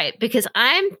 All right, because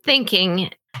I'm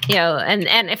thinking,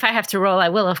 and if I have to roll, I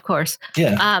will, of course.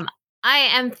 Yeah. I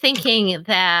am thinking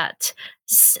that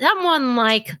someone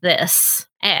like this,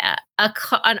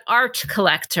 an art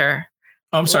collector.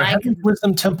 I'm sorry, Heaven's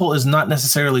Wisdom Temple is not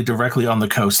necessarily directly on the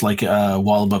coast like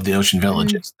Wall Above the Ocean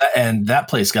Village. And that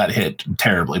place got hit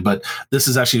terribly. But this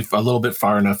is actually a little bit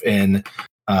far enough in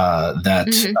that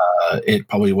it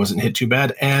probably wasn't hit too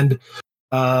bad. And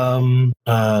and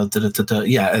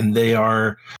they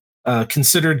are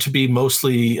considered to be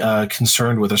mostly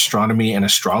concerned with astronomy and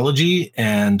astrology,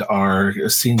 and are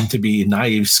seen to be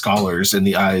naive scholars in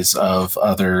the eyes of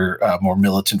other more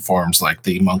militant forms like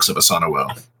the monks of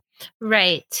Asanawo.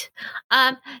 Right.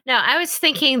 Now, I was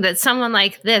thinking that someone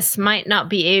like this might not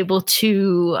be able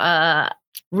to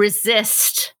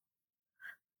resist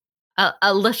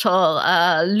a little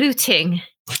looting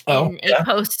in a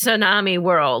post-tsunami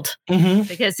world,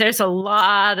 because there's a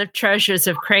lot of treasures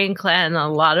of Crane Clan,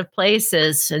 a lot of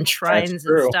places and shrines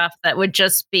and stuff that would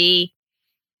just be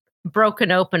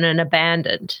broken open and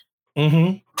abandoned.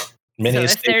 Many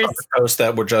estates on the coast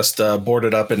that were just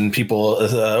boarded up, and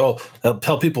people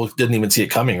people didn't even see it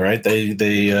coming. Right? They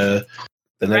didn't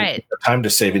have time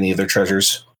to save any of their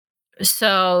treasures.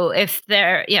 So if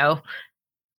they're,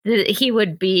 he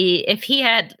would be, if he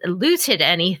had looted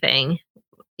anything,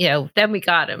 then we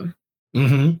got him.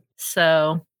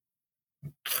 So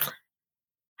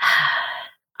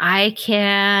I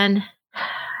can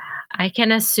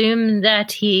assume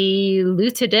that he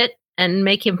looted it and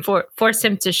make him force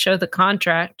him to show the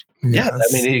contract. Yeah, I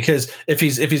mean, because if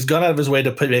he's gone out of his way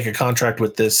to make a contract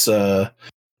with this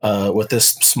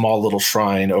small little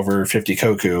shrine over 50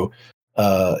 koku,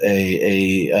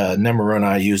 a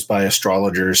Nemoroni used by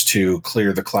astrologers to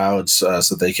clear the clouds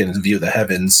so they can view the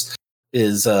heavens,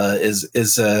 is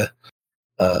a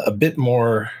bit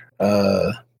more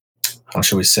how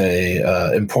shall we say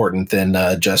important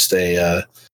than just a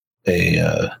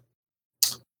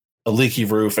leaky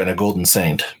roof and a golden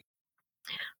saint.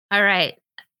 All right.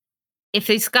 If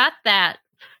he's got that,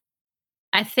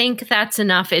 I think that's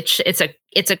enough. It's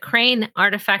a Crane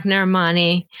artifact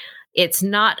Naramani. It's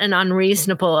not an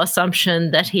unreasonable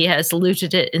assumption that he has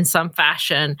looted it in some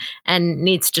fashion and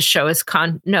needs to show his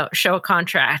show a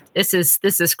contract. This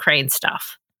is Crane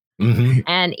stuff.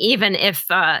 And even if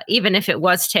it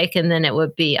was taken, then it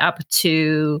would be up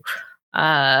to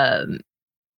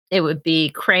it would be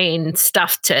Crane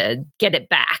stuff to get it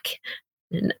back.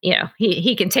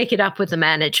 He can take it up with the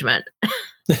management.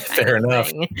 Fair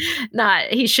enough.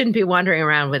 He shouldn't be wandering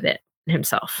around with it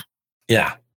himself.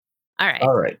 Yeah.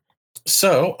 All right.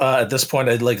 So at this point,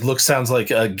 it sounds like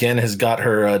Gen has got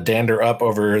her dander up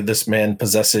over this man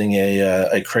possessing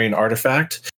a Crane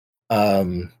artifact.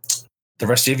 The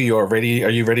rest of you are ready. Are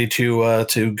you ready to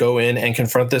go in and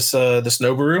confront this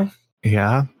Noboru?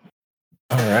 Yeah.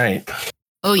 All right.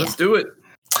 Oh yeah. Let's do it.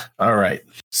 All right.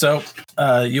 So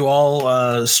you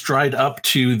all stride up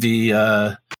to the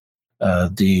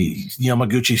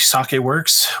Yamaguchi Sake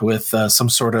Works with some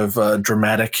sort of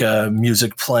dramatic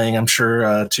music playing, I'm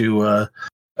sure, to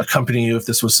accompany you if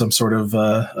this was some sort of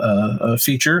a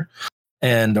feature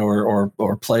and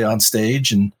or play on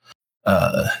stage. And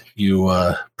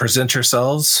you present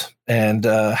yourselves. And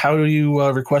how do you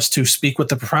request to speak with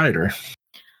the proprietor?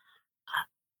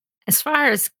 As far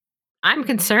as I'm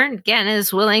concerned, Gen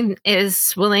is willing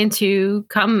to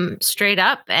come straight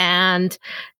up and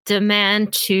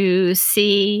demand to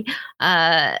see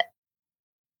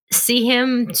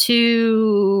him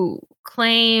to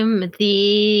claim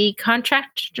the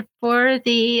contract for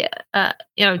the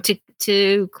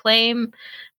to claim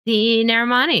the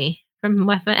Naramani from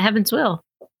Heaven's Will.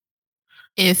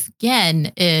 If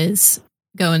Gen is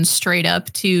going straight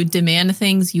up to demand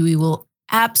things, you will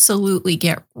absolutely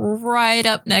get right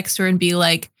up next to her and be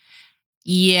like,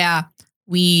 yeah,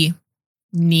 we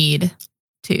need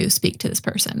to speak to this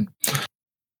person.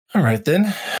 All right,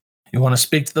 then. You want to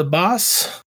speak to the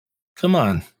boss? Come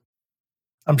on.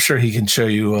 I'm sure he can show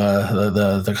you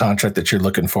the contract that you're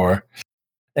looking for.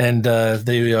 And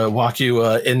they walk you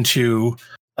into...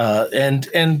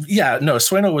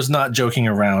 Sueno was not joking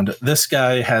around. This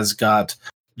guy has got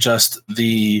just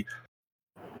the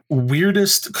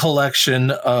weirdest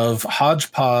collection of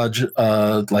hodgepodge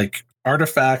like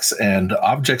artifacts and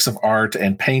objects of art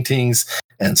and paintings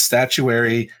and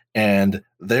statuary. And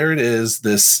there it is,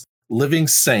 this living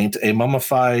saint, a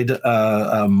mummified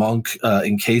monk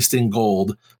encased in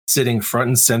gold, sitting front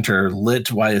and center,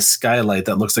 lit by a skylight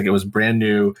that looks like it was brand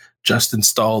new, just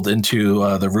installed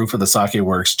into the roof of the sake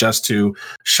works, just to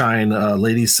shine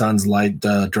Lady Sun's light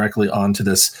directly onto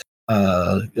this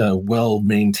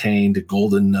well-maintained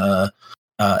golden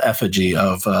effigy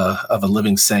of a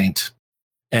living saint.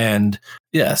 And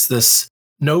yes, this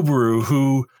Noboru,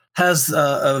 who has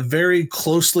a very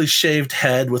closely shaved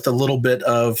head with a little bit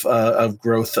of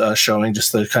growth showing,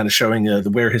 just the kind of showing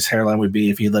where his hairline would be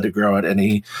if he let it grow out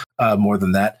any more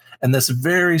than that. And this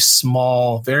very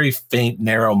small, very faint,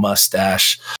 narrow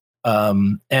mustache,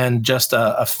 and just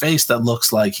a face that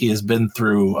looks like he has been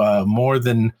through more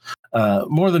than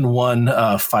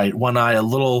one fight. One eye a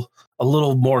little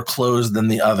more closed than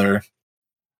the other.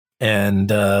 And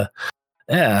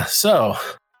so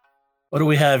what do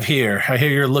we have here? I hear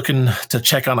you're looking to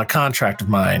check on a contract of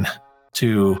mine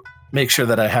to make sure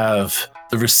that I have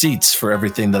the receipts for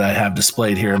everything that I have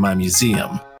displayed here in my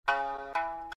museum.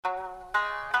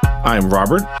 I'm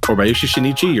Robert, or Bayushi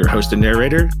Shinichi, your host and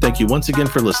narrator. Thank you once again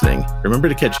for listening. Remember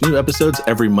to catch new episodes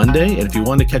every Monday, and if you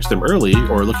want to catch them early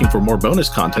or are looking for more bonus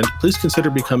content, please consider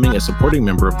becoming a supporting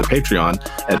member of the Patreon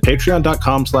at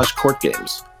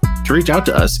patreon.com/courtgames. To reach out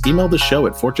to us, email the show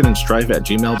at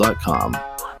fortuneandstrife@gmail.com.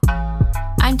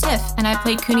 I'm Tiff, and I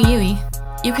played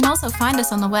Kuniyui. You can also find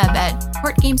us on the web at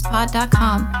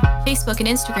courtgamespod.com, Facebook and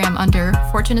Instagram under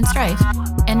Fortune and Strife,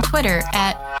 and Twitter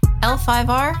at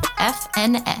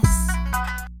L5RFNS.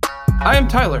 I am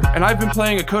Tyler, and I've been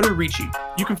playing Akoto Ricci.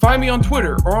 You can find me on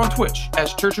Twitter or on Twitch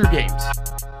as Churcher Games.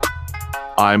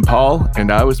 I'm Paul,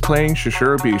 and I was playing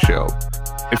Shishura Bisho.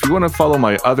 If you want to follow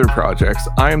my other projects,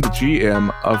 I am the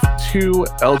GM of 2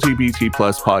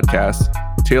 LGBT+ podcasts,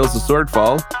 Tales of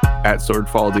Swordfall at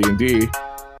Swordfall D&D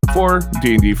for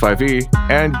D&D 5e,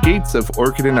 and Gates of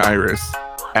Orchid and Iris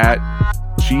at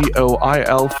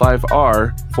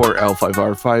GOIL5R for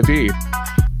L5R 5e.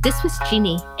 This was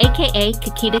Jeannie, aka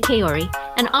Kakita Kaori,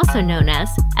 and also known as,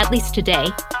 at least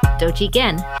today, Doji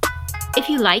Gen. If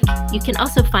you like, you can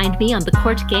also find me on the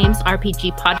Court Games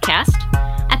RPG podcast,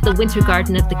 at the Winter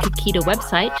Garden of the Kakita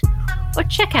website, or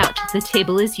check out The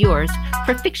Table Is Yours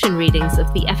for fiction readings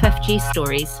of the FFG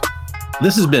stories.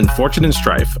 This has been Fortune and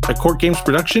Strife, a Court Games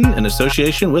production in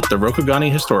association with the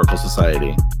Rokugani Historical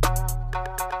Society.